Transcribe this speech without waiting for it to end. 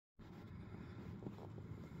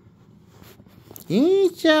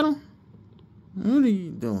ain't Shadow? What are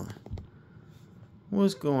you doing?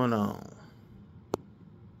 What's going on?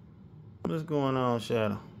 What's going on,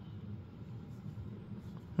 Shadow?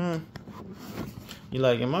 You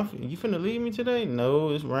like, you finna leave me today? No,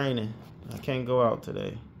 it's raining. I can't go out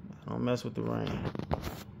today. I don't mess with the rain.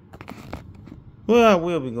 Well, I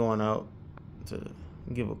will be going out to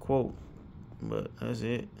give a quote, but that's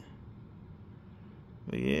it.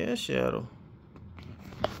 But yeah, Shadow.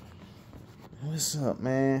 What's up,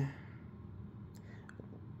 man?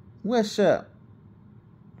 What's up?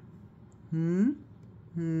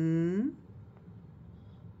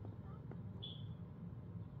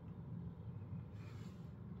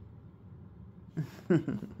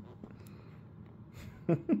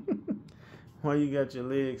 Why you got your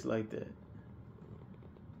legs like that?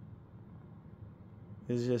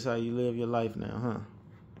 It's just how you live your life now,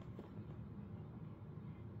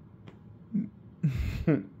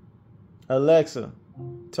 huh? Alexa,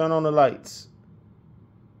 turn on the lights.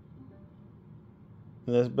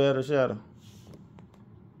 That's better, Shadow.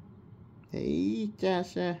 Hey,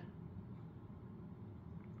 Joshua.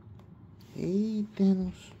 Hey,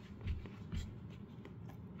 Dennis.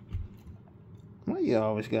 Why you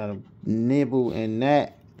always gotta nibble and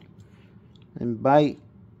gnat and bite?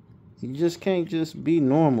 You just can't just be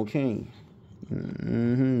normal, can you?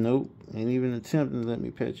 Nope. Ain't even attempting to let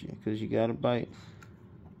me pet you because you gotta bite.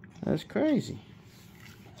 That's crazy.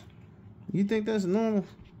 You think that's normal?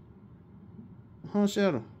 Huh,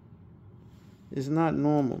 Shadow? It's not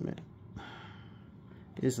normal, man.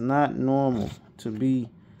 It's not normal to be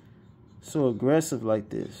so aggressive like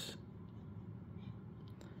this.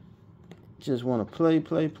 Just want to play,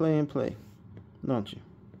 don't you?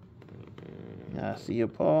 I see your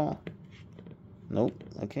paw. Nope,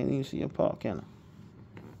 I can't even see your paw, can I?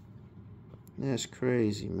 That's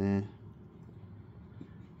crazy, man.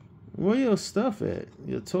 Where your stuff at?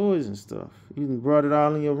 Your toys and stuff. You brought it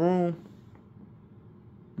all in your room?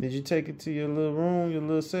 Did you take it to your little room, your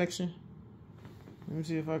little section? Let me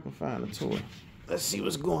see if I can find a toy. Let's see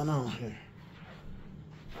what's going on here.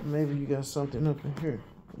 Maybe you got something up in here.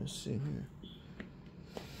 Let's see here.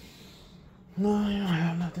 No, you don't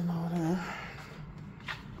have nothing over there.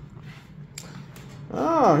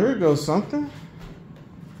 Oh, here goes something.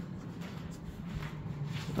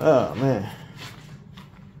 Oh, man.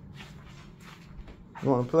 You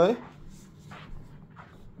want to play?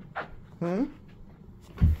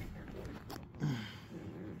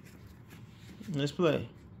 Let's play.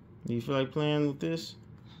 Do you feel like playing with this?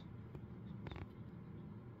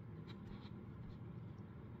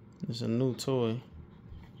 It's a new toy.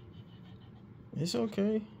 It's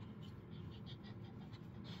okay.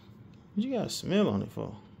 What you got a smell on it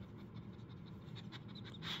for?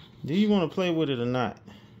 Do you want to play with it or not?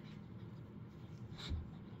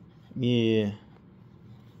 Yeah.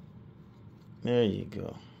 There you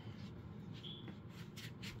go.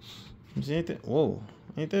 Ain't that, whoa,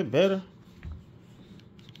 ain't that better?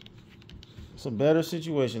 It's a better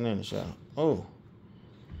situation than the Shadow. Oh,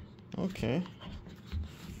 okay.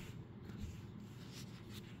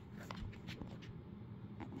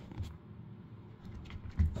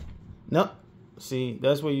 Nope. See,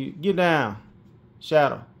 that's where you get down.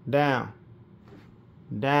 Shadow, down.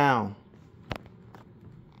 Down.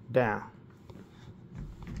 Down.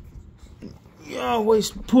 You're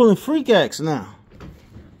always pulling freak acts now.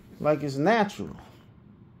 Like it's natural.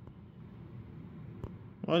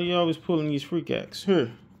 Why are you always pulling these freak acts?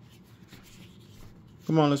 Here.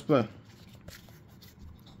 Come on, let's play.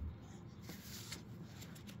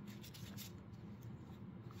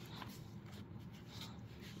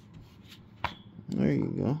 There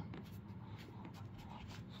you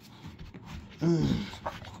go.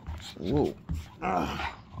 Whoa.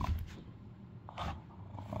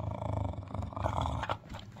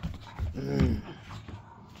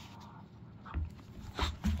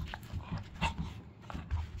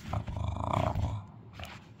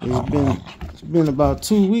 It's been about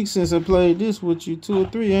 2 weeks since I played this with you, 2 or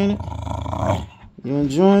 3, ain't it? You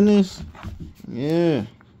enjoying this? Yeah.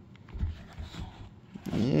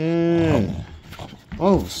 Yeah.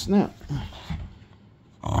 Oh, snap.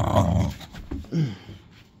 I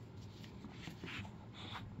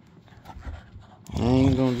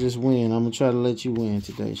ain't gonna just win. I'm gonna try to let you win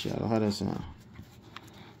today, Shadow. How that sound?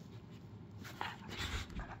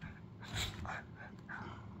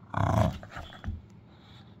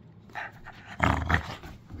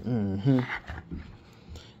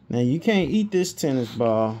 Now you can't eat this tennis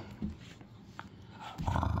ball.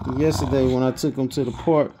 Yesterday when I took him to the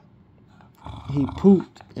park, he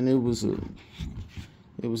pooped and it was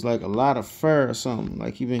It was like a lot of fur or something.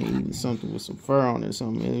 Like he been eating something with some fur on it or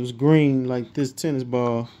something. And it was green like this tennis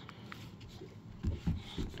ball.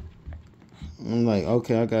 I'm like,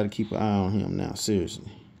 okay, I gotta keep an eye on him now,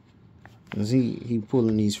 seriously. Cause he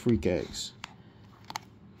pulling these freak acts.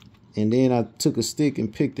 And then I took a stick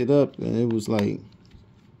and picked it up, and it was like,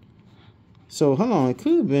 so hold on, it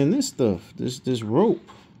could have been this stuff, this rope.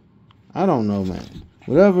 I don't know, man.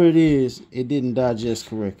 Whatever it is, it didn't digest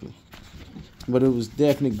correctly. But it was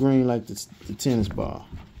definitely green like the tennis ball.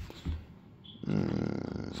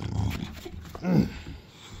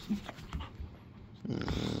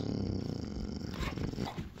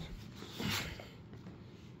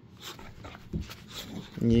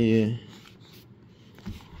 Yeah.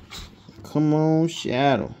 Come on,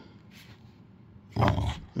 Shadow.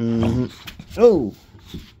 Oh.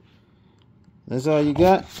 That's all you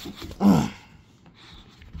got?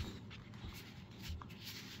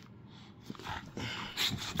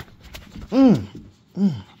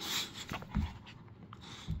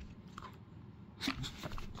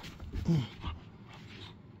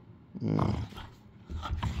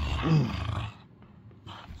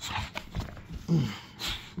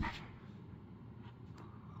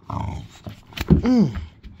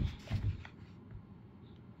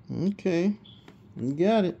 Okay. You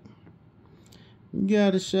got it. You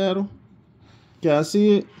got it, Shadow. Can I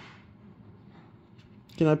see it?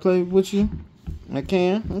 Can I play with you? I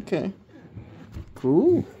can? Okay.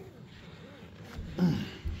 Cool.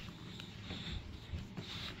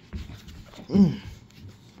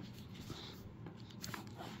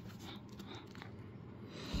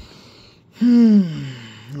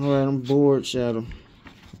 Alright, I'm bored, Shadow.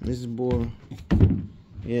 This is boring.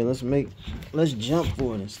 Yeah, let's jump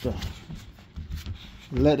for it and stuff.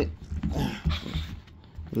 Let it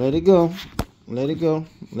go. Let it go.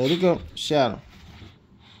 Let it go. Shadow.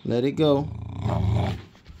 Let it go.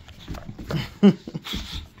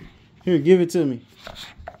 Here, give it to me.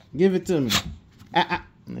 Give it to me. Let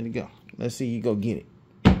it go. Let's see you go get it.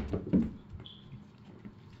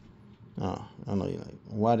 Oh, I know you're like,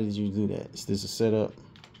 why did you do that? Is this a setup?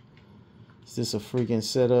 Is this a freaking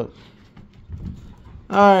setup?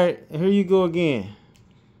 Alright, here you go again.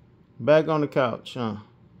 Back on the couch, huh?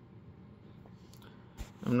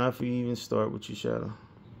 I'm not for you even start with you, Shadow.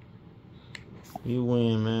 You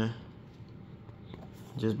win, man.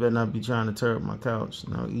 Just better not be trying to tear up my couch.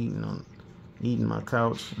 No, eating my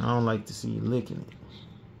couch. I don't like to see you licking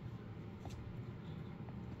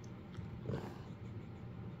it.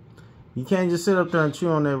 You can't just sit up there and chew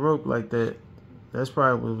on that rope like that. That's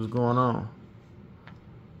probably what was going on.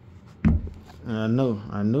 And I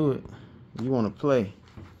knew it. You want to play.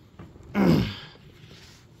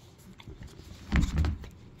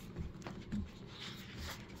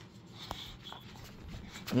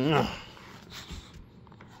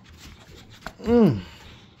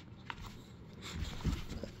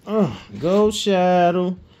 Go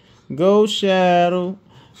Shadow. Go Shadow.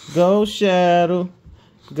 Go Shadow.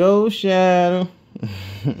 Go Shadow.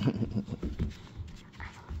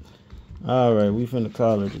 Alright, we finna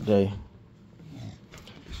call it today.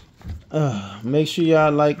 Make sure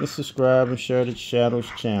y'all like and subscribe and share the Shadows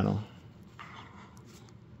channel.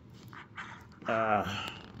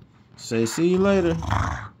 Say see you later.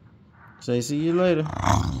 Say see you later.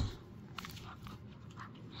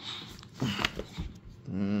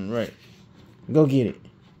 Right. Go get it.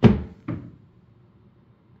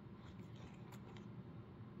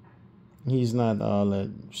 He's not all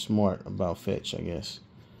that smart about fetch, I guess.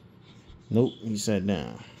 Nope, he sat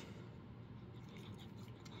down.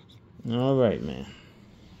 All right, man.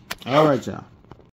 All right, y'all.